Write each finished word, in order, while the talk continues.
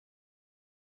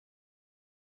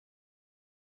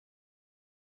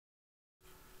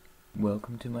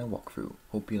Welcome to my walkthrough.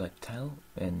 Hope you like the title,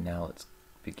 and now let's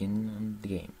begin on the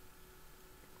game.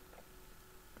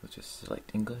 Let's just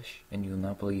select English, and you'll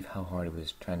not believe how hard it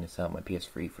was trying to set up my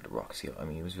PS3 for the Roxio. I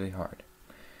mean, it was really hard.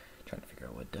 Trying to figure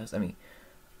out what it does. I mean,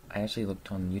 I actually looked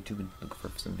on YouTube and looked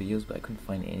for some videos, but I couldn't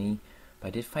find any. But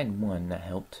I did find one that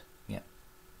helped. Yeah.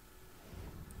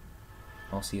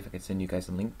 I'll see if I can send you guys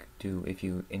a link to if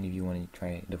any of you want to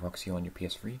try the Roxio on your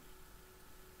PS3.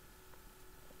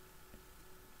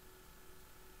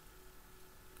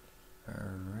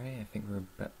 Alright, I think we're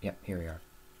about, yep, here we are.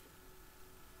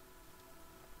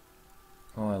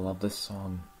 Oh, I love this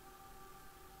song.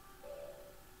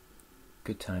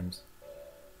 Good times.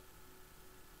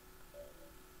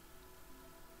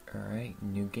 Alright,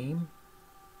 new game.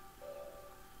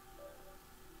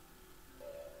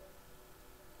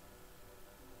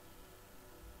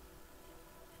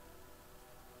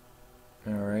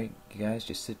 Alright, you guys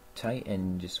just sit tight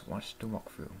and just watch the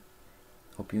walkthrough.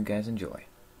 Hope you guys enjoy.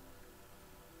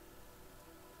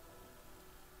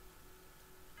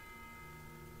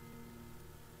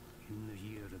 In the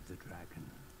year of the dragon,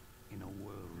 in a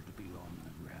world beyond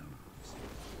the realms,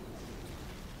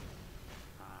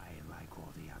 I, like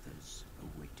all the others,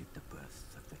 awaited the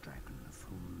birth of the dragon of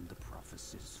whom the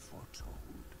prophecies foretold.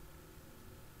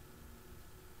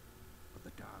 But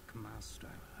the Dark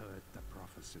Master heard the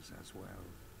prophecies as well.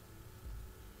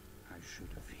 I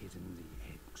should have hidden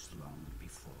the eggs long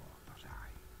before, but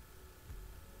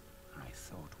I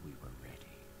thought we were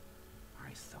ready.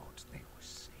 I thought they were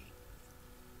safe.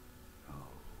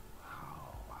 Oh,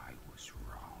 how I was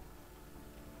wrong.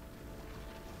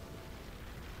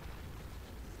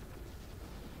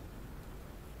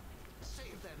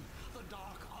 Save them! The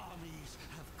dark armies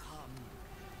have come!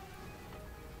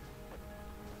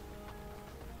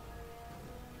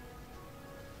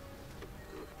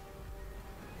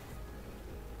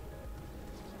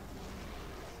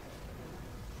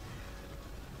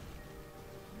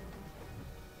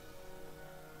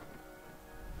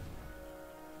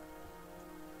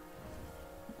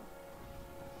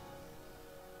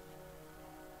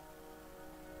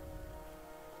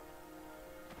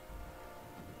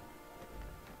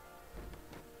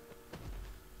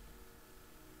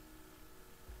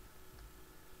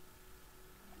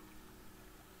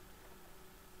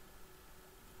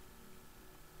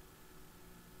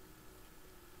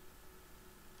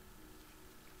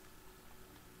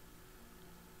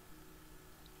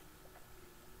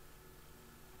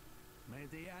 May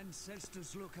the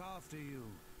ancestors look after you.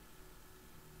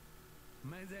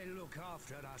 May they look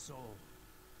after us all.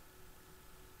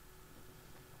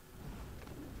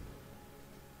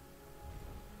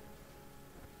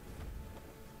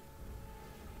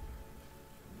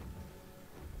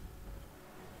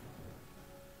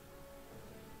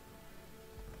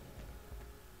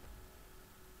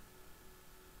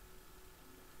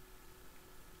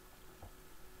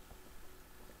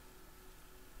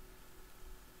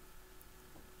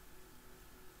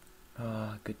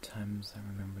 Good times, I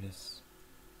remember this.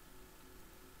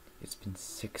 It's been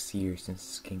 6 years since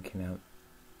this game came out,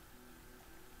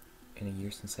 and a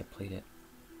year since I played it.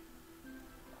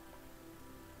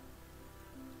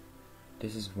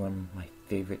 This is one of my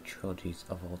favorite trilogies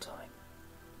of all time,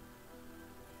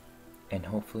 and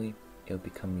hopefully it'll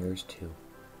become yours too.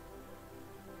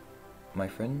 My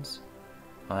friends,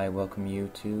 I welcome you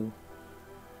to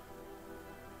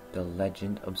The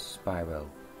Legend of Spyro,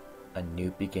 A New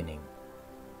Beginning.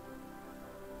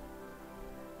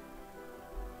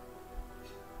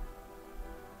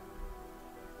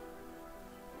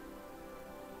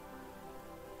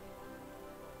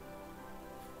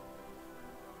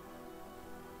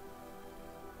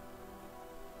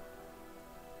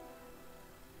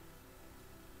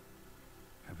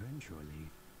 Eventually,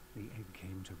 the egg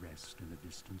came to rest in a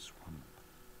distant swamp,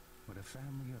 where a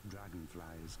family of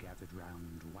dragonflies gathered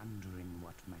round, wondering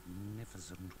what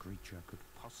magnificent creature could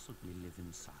possibly live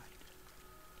inside.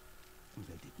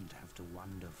 They didn't have to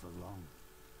wonder for long.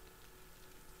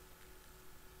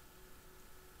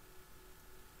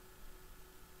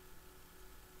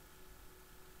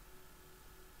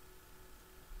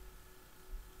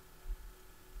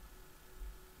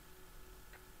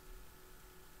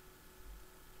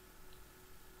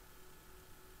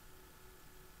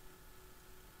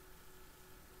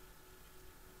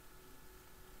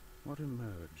 What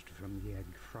emerged from the egg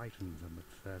frightened them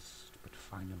at first, but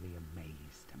finally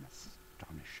amazed and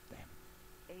astonished them.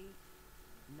 8,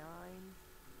 9,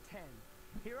 10.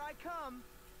 Here I come!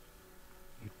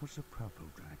 It was a purple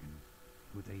dragon,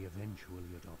 who they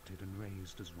eventually adopted and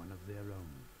raised as one of their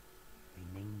own.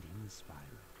 They named him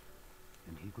Spyro,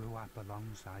 and he grew up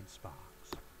alongside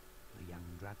Sparks. the young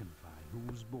dragonfly who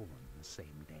was born the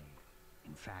same day.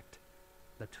 In fact,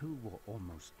 the two were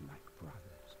almost like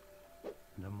brothers,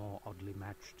 and a more oddly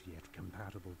matched yet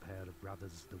compatible pair of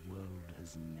brothers the world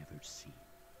has never seen.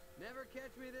 Never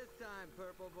catch me this time,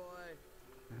 Purple Boy.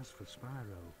 As for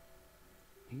Spyro,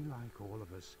 he, like all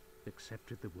of us,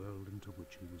 accepted the world into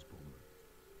which he was born,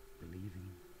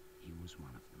 believing he was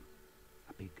one of them.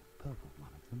 A big purple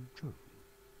one of them, true,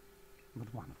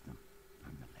 but one of them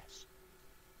nonetheless.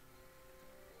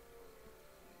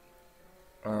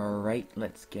 Alright,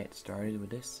 let's get started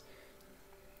with this.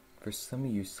 For some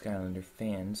of you Skylander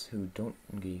fans who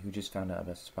just found out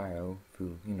about Spyro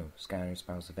through, Skylander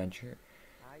Spyro's Adventure,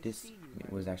 this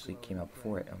was actually came out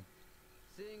before it.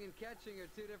 Seeing and catching are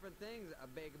two different things, a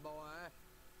big boy.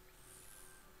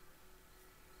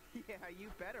 Yeah, you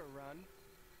better run.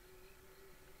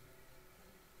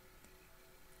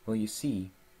 Well, you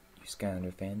see, you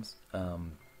Skylander fans,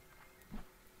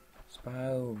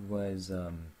 Spyro was,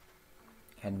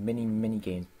 had many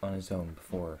games on his own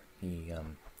before he,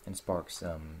 and Sparks,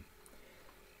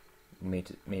 made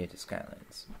it to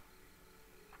Skylands.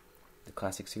 The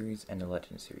Classic series and the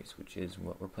Legend series, which is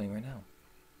what we're playing right now.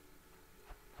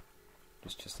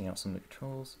 Just testing out some of the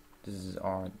controls. This is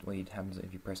what happens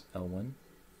if you press L1.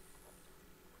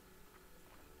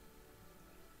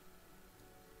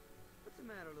 What's the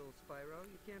matter, little Spyro?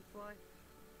 You can't fly?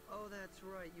 Oh, that's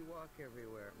right, you walk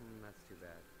everywhere. That's too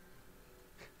bad.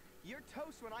 You're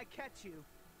toast when I catch you.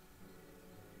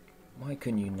 Why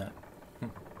couldn't you not?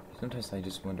 Sometimes I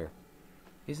just wonder,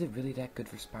 is it really that good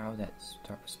for Spyro that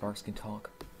Sparks can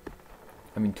talk?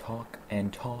 I mean, talk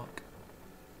and talk.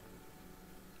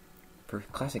 For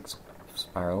classic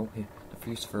Spyro, the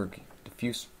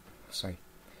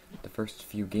first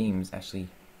few games, actually,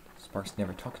 Sparks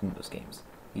never talked in those games.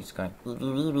 He's just going.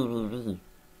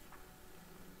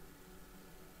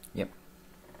 Yep.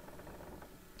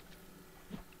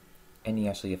 And he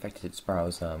actually affected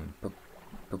Spyro's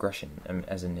progression,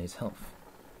 as in his health.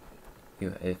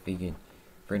 If he could,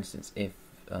 for instance, if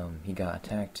he got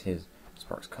attacked, his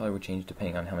Sparks' color would change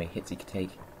depending on how many hits he could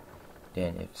take.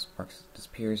 Then if Sparks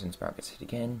disappears and Spyro gets hit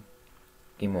again,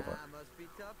 game over. Must be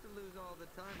tough to lose all the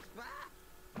time.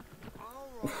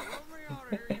 Alright, let me out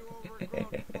of here, you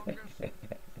overgrown fungus.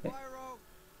 Spyro,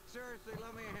 seriously,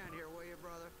 let me a hand here, will you,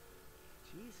 brother?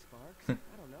 Geez, Sparks, I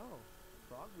don't know.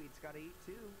 Frogweed's gotta eat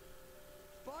too.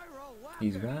 Spyro, whack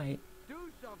He's it. right. Do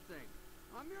something.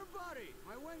 I'm your buddy.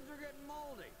 My wings are getting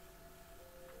moldy.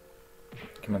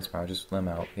 Come on, Spyro, just let him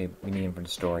out. Okay, we need him for the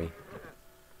story.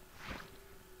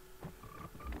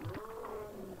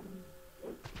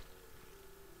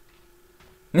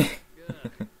 Good.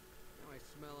 Now I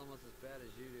smell almost as bad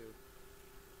as you do.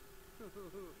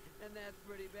 And that's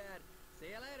pretty bad. See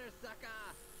you later,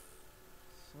 sucker.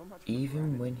 So much.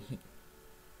 Even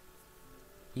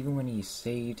when he's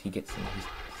saved, he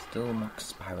still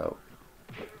mocks Spyro.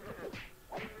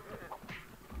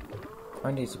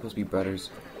 Aren't they supposed to be brothers?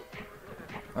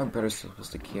 Aren't brothers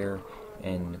supposed to care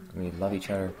and love each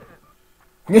other?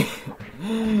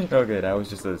 Okay, that was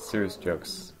just a serious joke.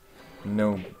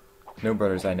 No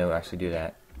brothers I know actually do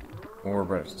that, or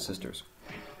brothers and sisters.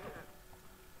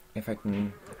 In fact,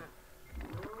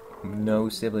 no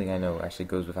sibling I know actually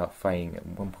goes without fighting at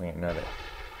one point or another.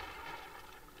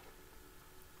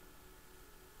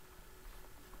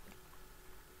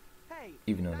 Hey,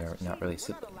 Even though they're Master not Chief, really we're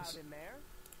not siblings. allowed in there.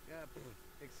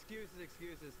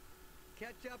 Excuses.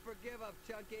 Catch up or give up,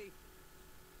 Chunky.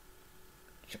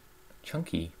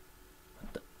 Chunky?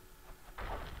 What the?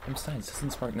 And besides,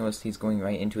 doesn't Spark notice he's going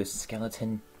right into his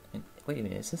skeleton? And wait a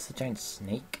minute, is this a giant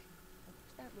snake?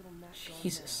 Where's that little mess going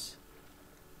Jesus.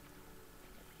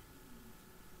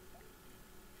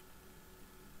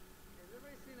 Has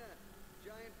everybody seen a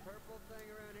giant purple thing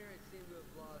around here? I seem to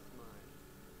have lost mine.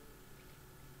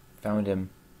 Found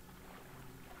him.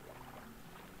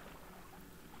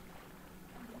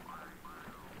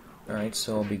 Alright,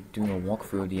 so I'll be doing a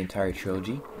walkthrough of the entire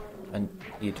trilogy, and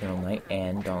The Eternal Night,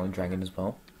 and Dawn of the Dragon as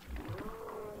well.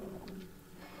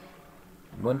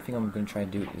 One thing I'm going to try to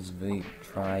do is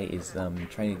try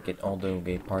to get all the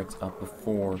game parts up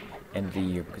before end of the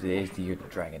year, because it is the year of the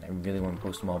dragon. I really want to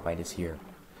post them all by this year.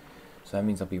 So that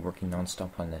means I'll be working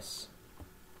non-stop on this.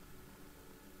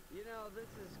 You know, this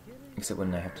is getting... Except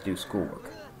when I have to do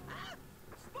schoolwork,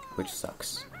 which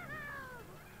sucks.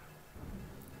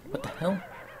 What the hell?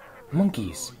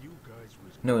 Monkeys!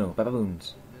 No,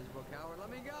 baboons. Miserable coward, let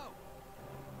me go.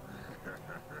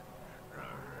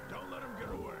 Don't let him get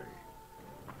away.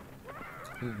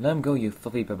 Let them go, you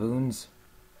fluffy baboons.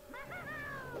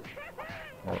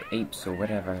 Or apes, or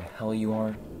whatever the hell you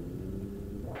are.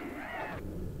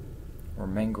 Or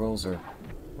mangrels, or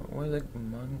what are the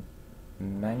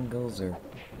mangles or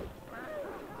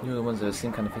you know the ones that have the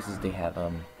same kind of faces they have?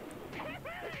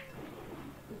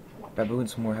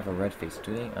 Baboons more have a red face,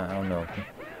 do they? I don't know.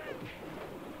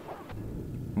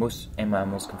 Most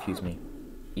animals confuse me,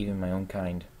 even my own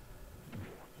kind.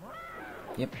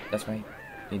 Yep, that's right.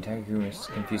 The entire universe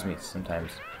confuses me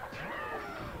sometimes.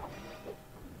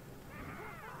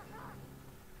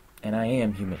 And I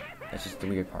am human. That's just the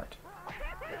weird part.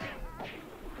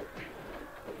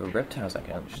 But reptiles I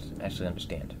can actually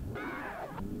understand.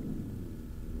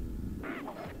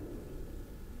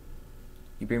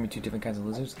 You bring me two different kinds of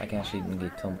lizards, I can actually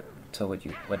tell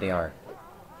what they are.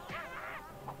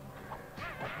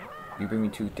 You bring me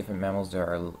two different mammals that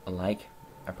are alike,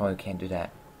 I probably can't do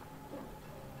that.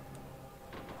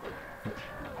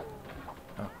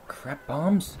 Oh crap,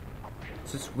 bombs?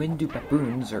 Since when do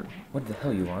baboons, or what the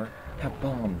hell you are, have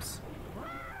bombs?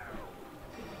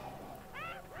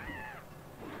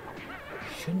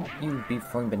 Shouldn't you be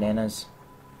throwing bananas?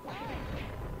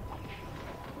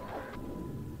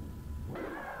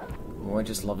 Oh, I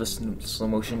just love this slow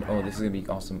motion. Oh, this is gonna be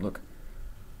awesome. Look.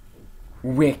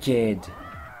 Wicked!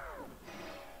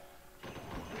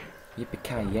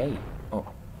 Yippee-ki-yay. Oh,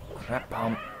 crap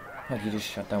bomb. How you just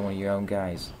shut down one of your own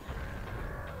guys?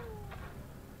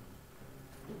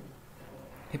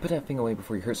 Hey, put that thing away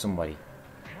before you hurt somebody.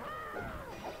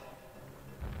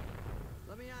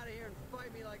 Let me out of here and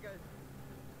fight me like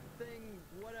a thing,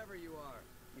 whatever you are.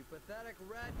 You pathetic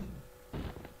wretch.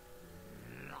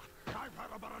 I've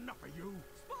had about enough of you.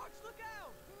 Sparks, look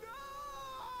out!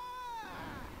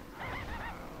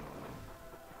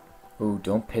 No! Oh,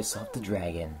 don't piss off the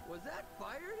dragon. Was that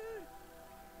fire, dude?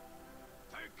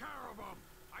 Take care of him.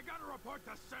 I gotta report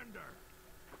to Sender.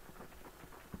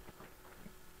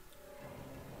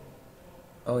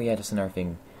 Oh yeah, that's another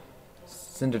thing.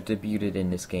 Cinder debuted in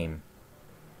this game.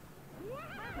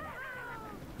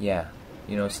 Yeah,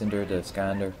 you know Cinder the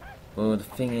Skylander? Well, the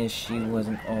thing is, she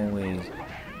wasn't always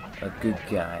a good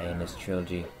guy in this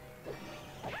trilogy.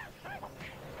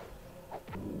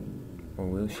 Or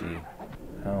will she?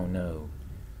 I don't know.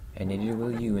 And neither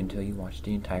will you until you watch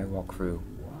the entire walkthrough.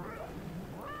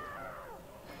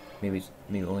 Maybe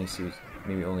only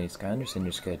Skylander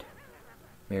Cinder's good.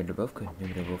 Maybe they're both good.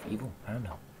 Maybe they're both evil. I don't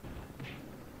know.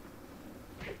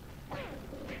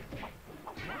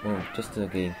 Well, just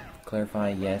to clarify,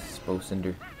 yes, both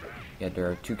Cinder. Yeah, there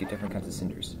are two different kinds of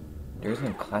Cinders. There isn't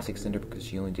a classic Cinder because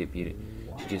she only debuted.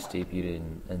 She just debuted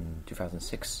in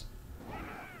 2006.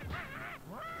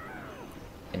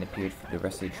 And appeared for the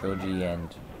rest of the trilogy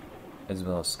and as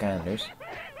well as Skylanders.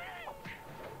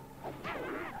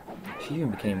 She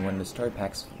even became one of the starter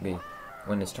packs, one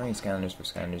of the starting Skylanders for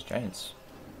Skylanders Giants.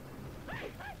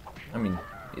 I mean,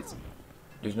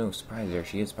 there's no surprise there.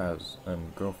 She is Spyro's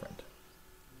girlfriend.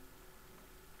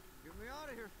 Get me out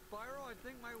of here, Spyro. I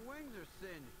think my wings are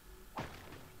singed.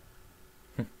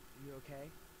 You okay?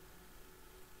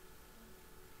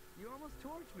 You almost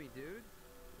torched me, dude.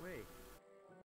 Wait,